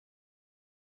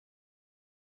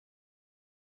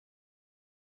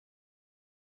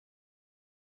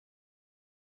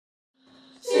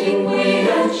Sing we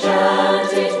and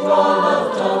chant it, while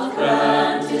love doth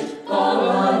grant it. La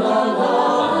la la la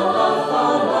la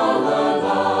la la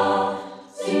la.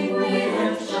 Sing we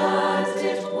and chant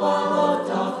it, while love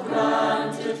doth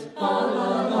grant it. La la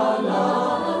la la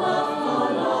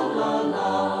la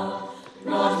la.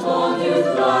 Not long youth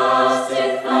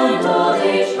lasted, and old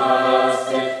age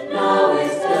pasteth. Now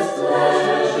is the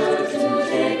pleasure to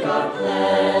take our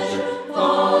pleasure.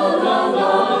 La la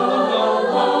la.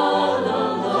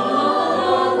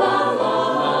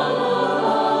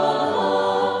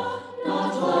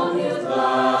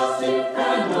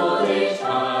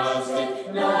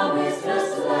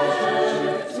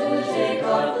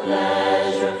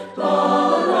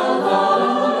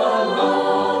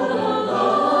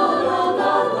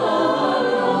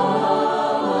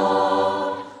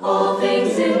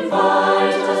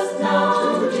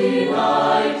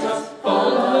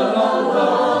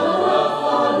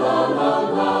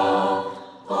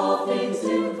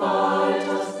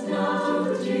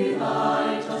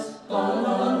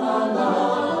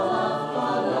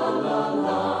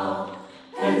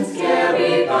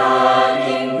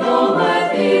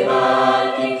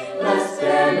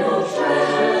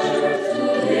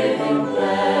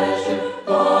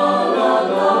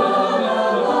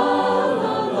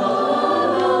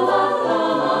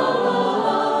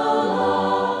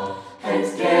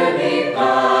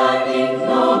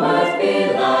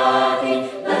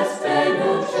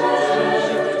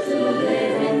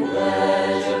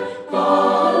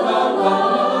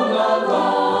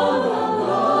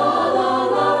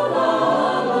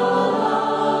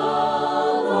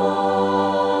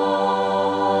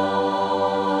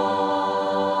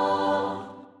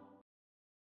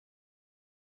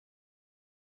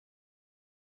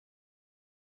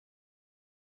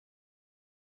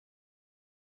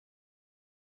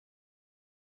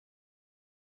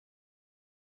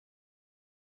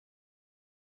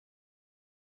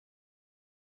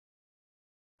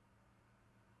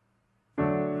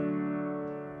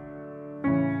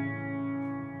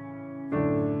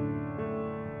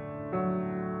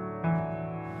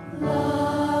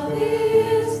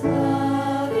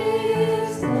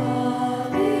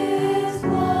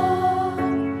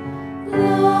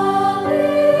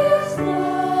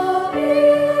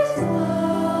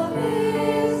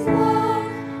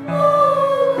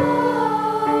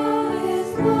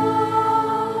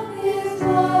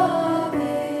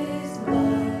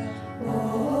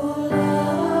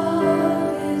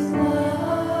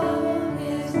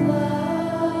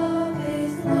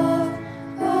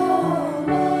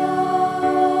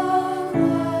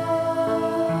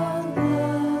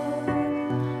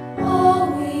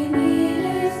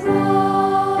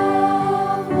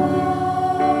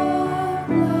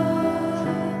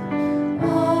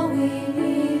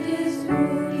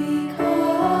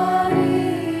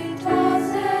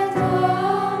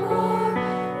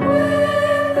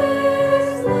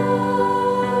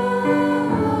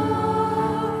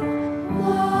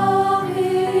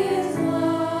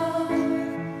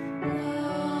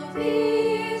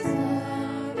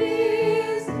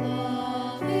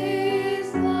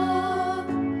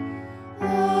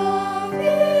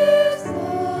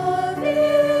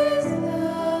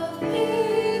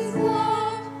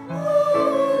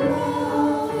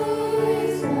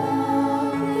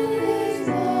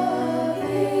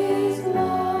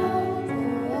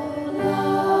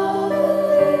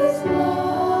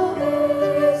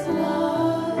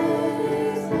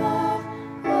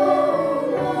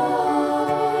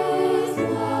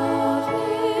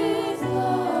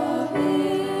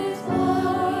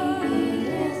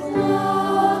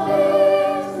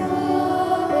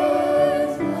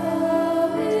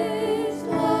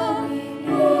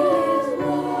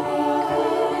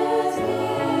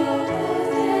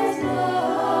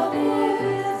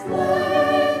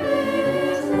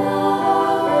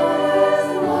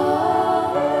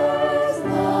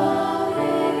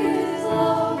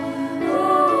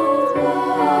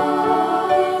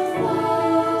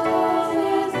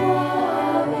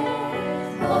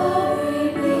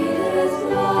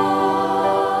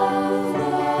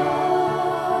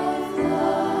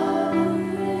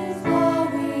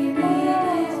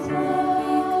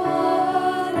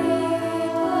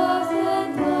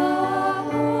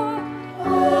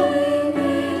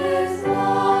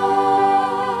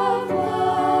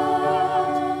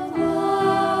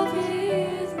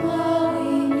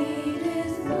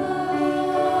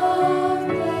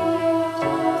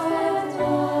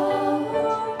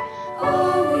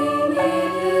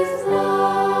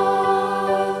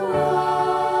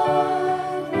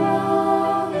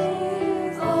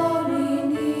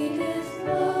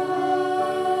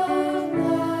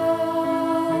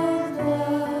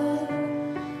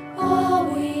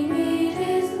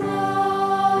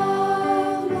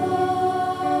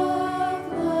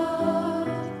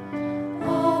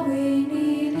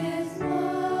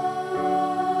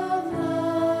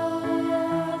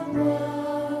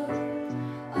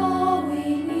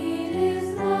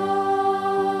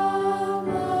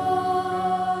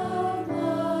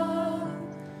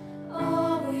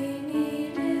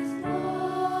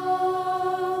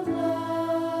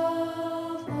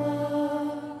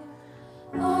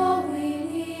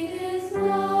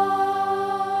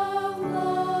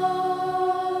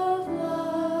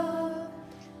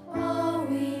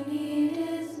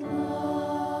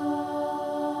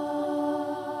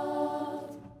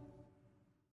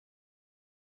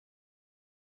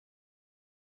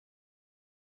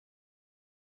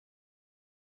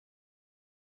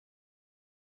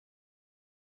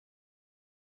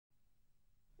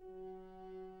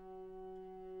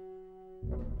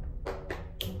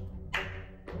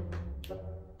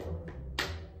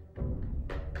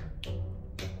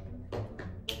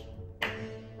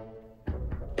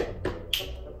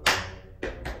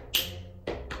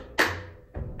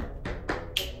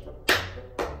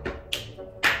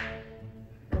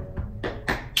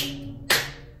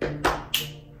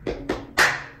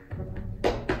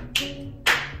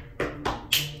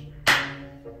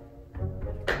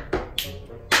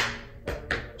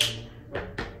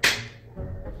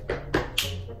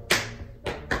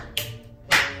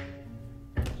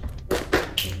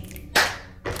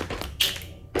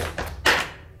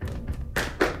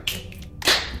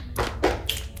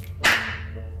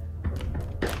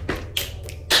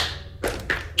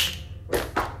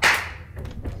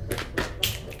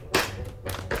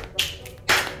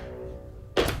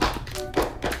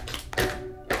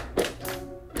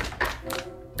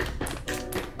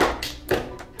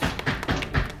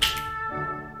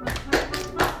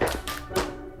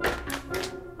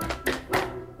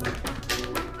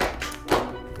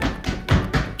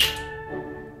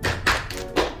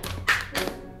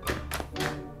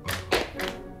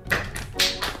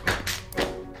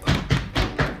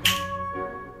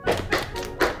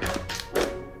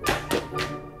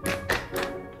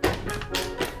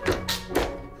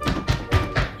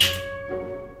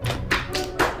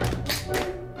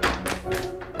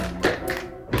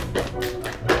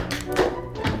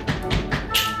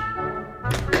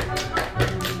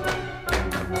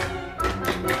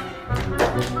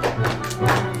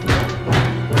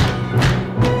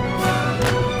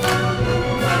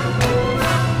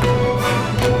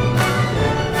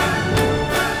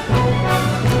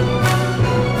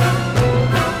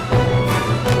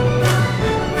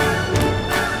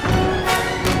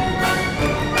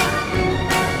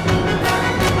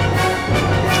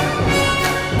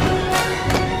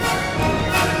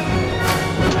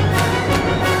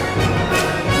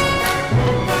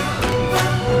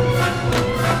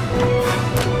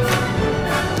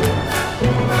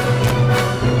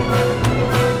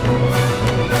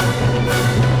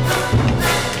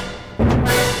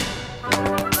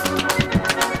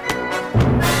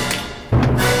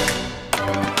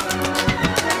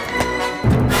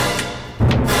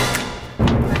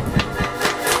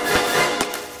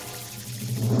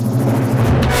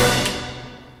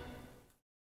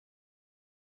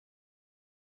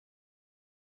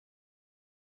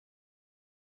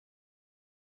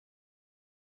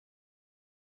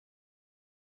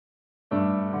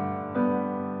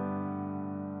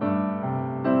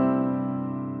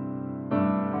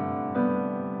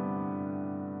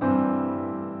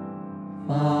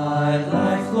 My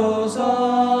life flows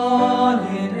on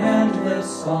in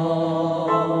endless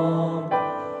song,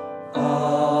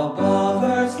 above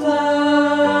earth's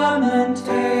lamentation.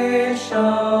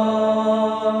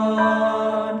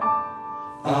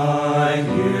 I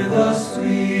hear the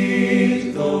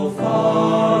sweet, though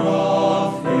far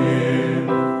off hymn,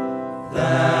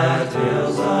 that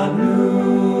hails a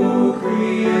new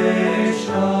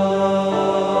creation.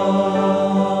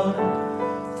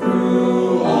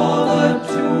 Through all the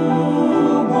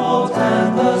tumult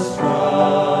and the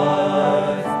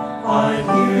strife, I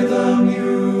hear the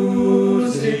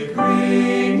music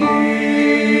ringing.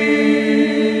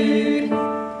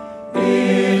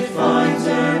 It finds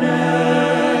an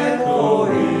echo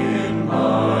in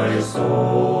my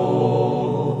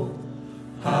soul.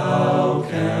 How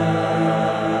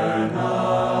can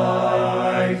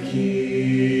I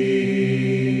keep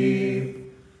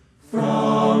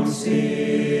from singing?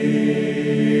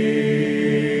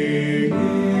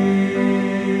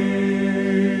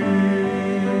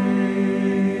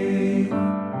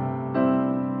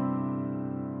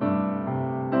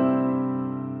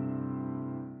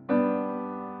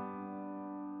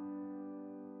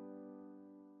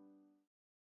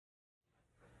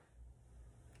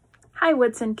 Hi,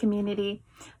 Woodson community.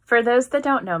 For those that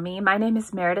don't know me, my name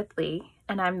is Meredith Lee,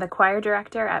 and I'm the choir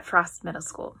director at Frost Middle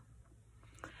School.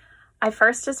 I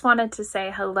first just wanted to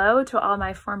say hello to all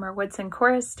my former Woodson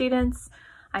chorus students.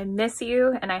 I miss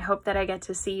you, and I hope that I get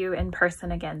to see you in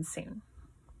person again soon.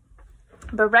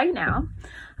 But right now,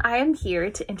 I am here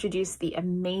to introduce the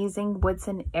amazing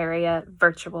Woodson area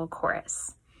virtual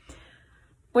chorus.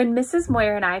 When Mrs.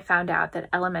 Moyer and I found out that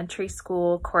elementary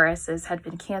school choruses had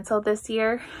been canceled this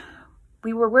year,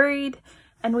 we were worried,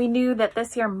 and we knew that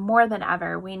this year more than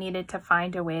ever, we needed to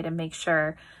find a way to make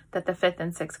sure that the 5th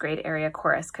and 6th grade area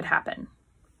chorus could happen.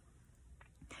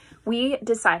 We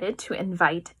decided to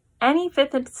invite any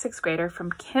 5th and 6th grader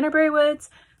from Canterbury Woods,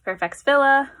 Fairfax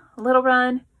Villa, Little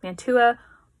Run, Mantua,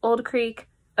 Old Creek,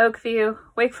 Oakview,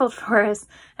 Wakefield Forest,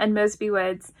 and Mosby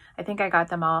Woods, I think I got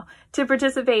them all, to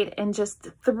participate in just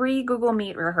 3 Google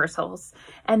Meet rehearsals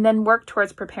and then work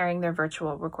towards preparing their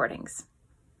virtual recordings.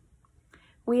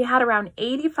 We had around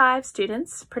 85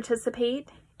 students participate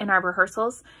in our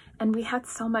rehearsals, and we had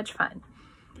so much fun.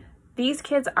 These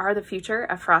kids are the future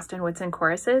of Frost and Woodson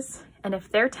choruses, and if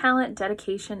their talent,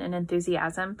 dedication, and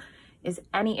enthusiasm is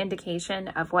any indication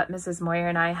of what Mrs. Moyer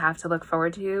and I have to look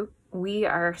forward to, we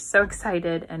are so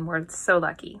excited and we're so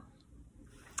lucky.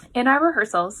 In our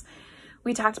rehearsals,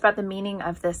 we talked about the meaning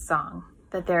of this song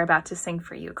that they're about to sing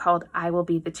for you called I Will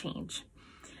Be the Change.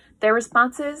 Their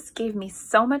responses gave me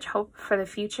so much hope for the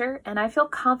future, and I feel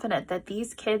confident that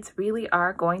these kids really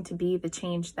are going to be the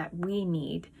change that we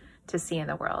need to see in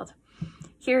the world.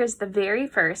 Here is the very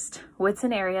first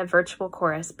Woodson area virtual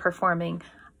chorus performing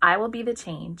I Will Be the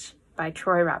Change by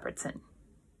Troy Robertson.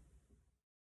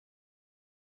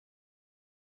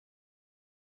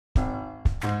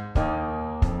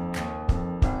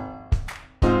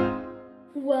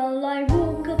 Well, I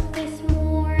woke up this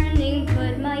morning,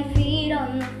 put my feet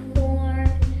on the floor.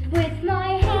 With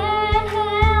my head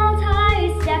held high,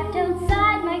 I stepped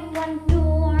outside my front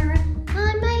door.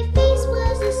 On my face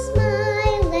was a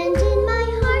smile, and in my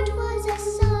heart was a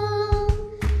song.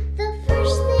 The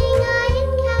first thing I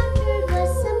encountered was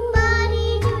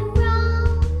somebody doing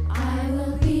wrong. I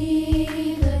will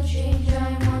be the change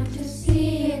I want to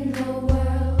see in the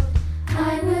world.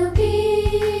 I will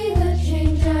be the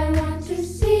change I want to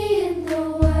see in the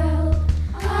world.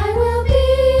 I will be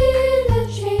the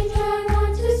change I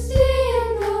want to see in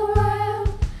the world.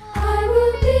 I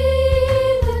will be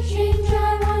the change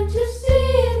I want to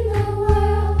see in the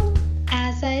world.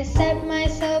 As I set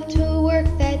myself to work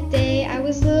that day, I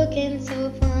was looking so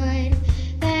fine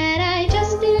that I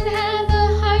just didn't have the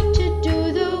heart to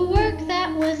do the work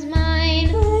that was mine.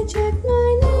 I checked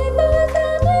my neighbors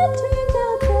and it turned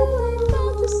out that they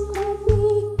felt just like me.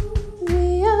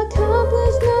 We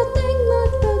accomplished nothing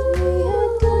much, but we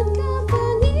had good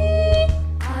company.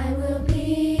 I will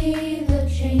be the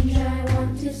change I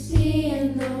want to see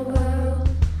in the world.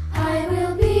 I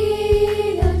will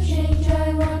be the change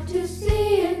I want to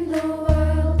see in the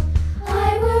world.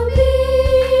 I will be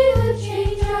the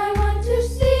change I want to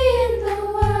see in the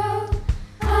world.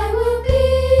 I will be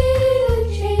the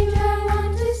change I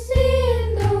want to see in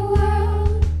the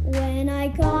world. When I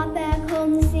got back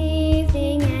home this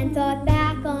evening and thought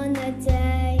back on the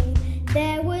day,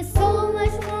 there was so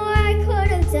much more I could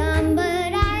have done,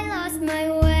 but I lost my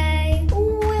way.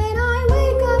 When I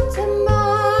wake up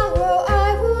tomorrow,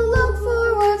 I will look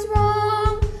for what's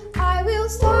wrong. I will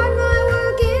start my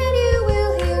work and you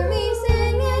will hear me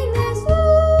singing this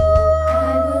song. I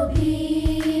will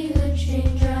be the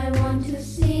change I want to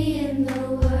see in the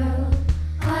world.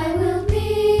 I will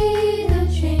be the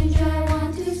change I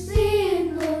want to see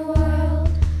in the world.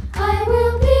 I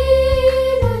will be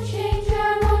the change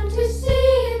I want to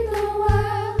see in the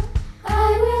world.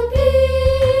 I will be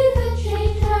the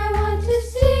change I want to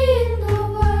see in the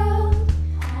world.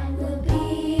 I will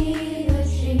be the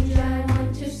change I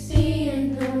want to see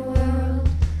in the world.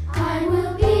 I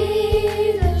will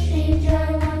be the change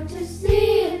I want to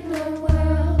see in the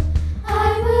world.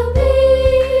 I will be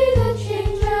the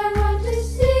change I want to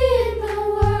see in the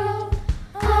world.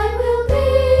 I will be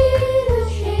the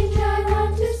change I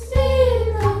want to see in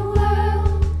the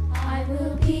world. I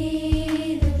will be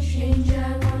the change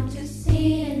I want to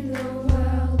see in the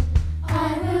world.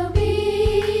 I will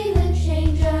be the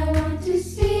change I want to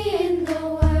see in the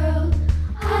world.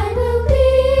 I will be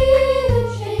the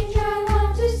change I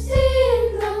want to see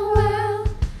in the world.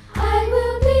 I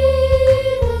will be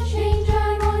the change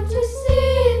I want to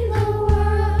see in the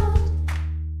world.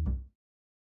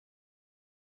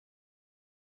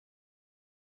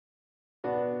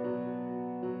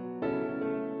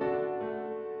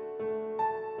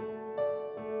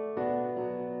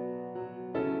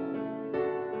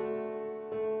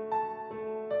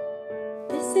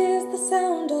 This is the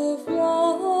sound of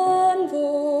one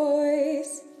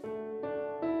voice,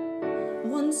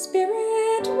 one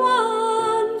spirit,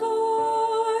 one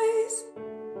voice,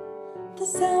 the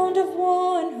sound of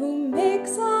one who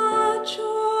makes a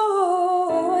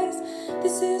choice.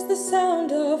 This is the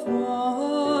sound of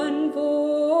one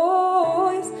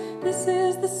voice. This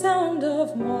is the sound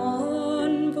of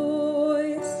one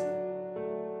voice.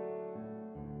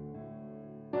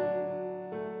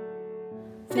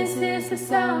 This is the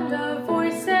sound of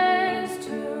voices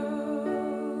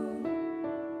too,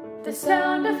 the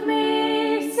sound of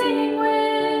me singing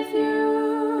with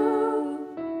you,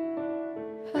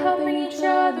 helping each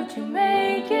other to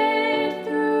make it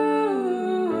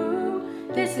through.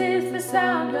 This is the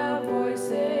sound of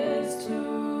voices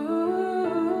too.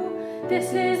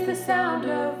 This is the sound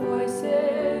of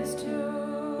voices 2.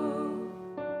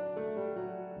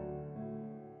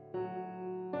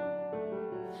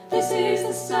 This is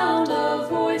the sound of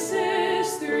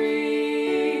voices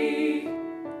 3.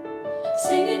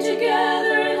 Singing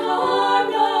together in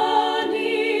harmony,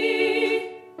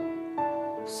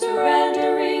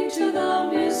 surrendering to the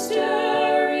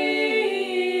mystery.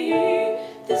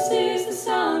 This is the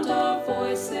sound of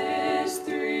voices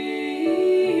 3.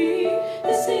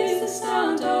 This is the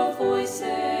sound of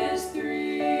voices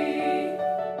 3.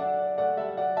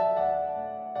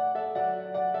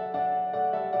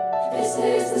 This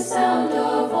is the sound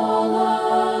of all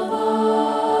of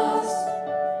us,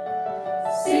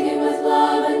 singing with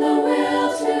love and the will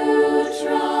to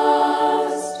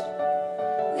trust.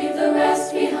 Leave the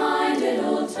rest behind,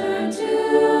 it'll turn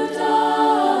to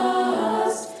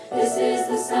dust. This is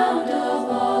the sound of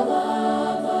all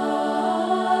of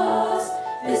us.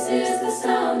 This is the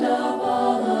sound of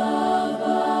all of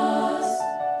us.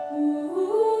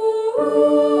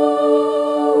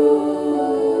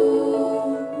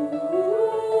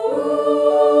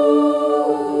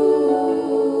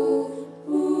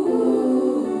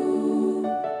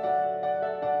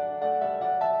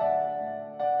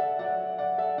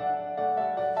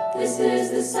 This is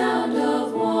the sound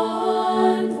of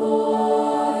one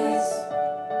voice,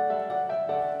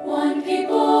 one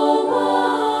people,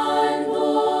 one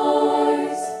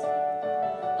voice,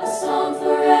 a song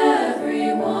for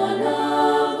every one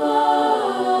of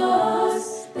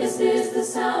us. This is the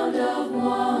sound of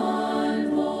one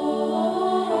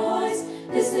voice.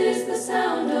 This is the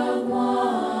sound of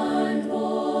one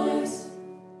voice.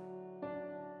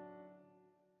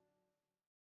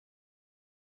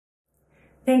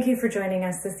 Thank you for joining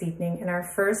us this evening in our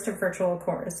first virtual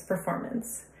chorus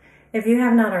performance. If you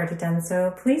have not already done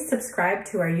so, please subscribe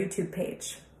to our YouTube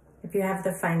page. If you have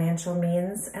the financial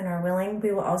means and are willing,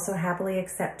 we will also happily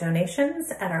accept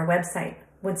donations at our website,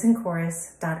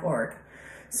 woodsonchorus.org.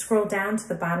 Scroll down to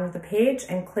the bottom of the page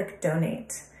and click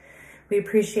Donate. We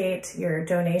appreciate your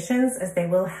donations as they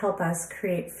will help us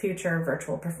create future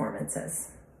virtual performances.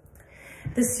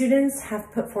 The students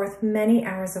have put forth many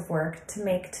hours of work to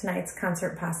make tonight's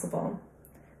concert possible.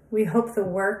 We hope the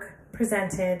work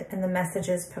presented and the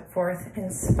messages put forth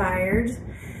inspired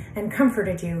and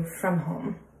comforted you from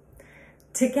home.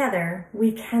 Together,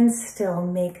 we can still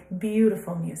make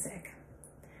beautiful music.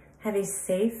 Have a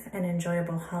safe and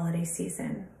enjoyable holiday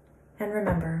season. And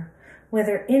remember,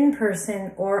 whether in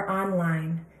person or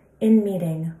online, in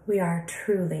meeting, we are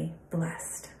truly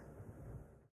blessed.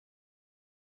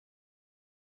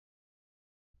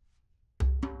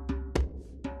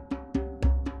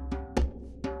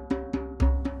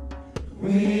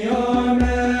 We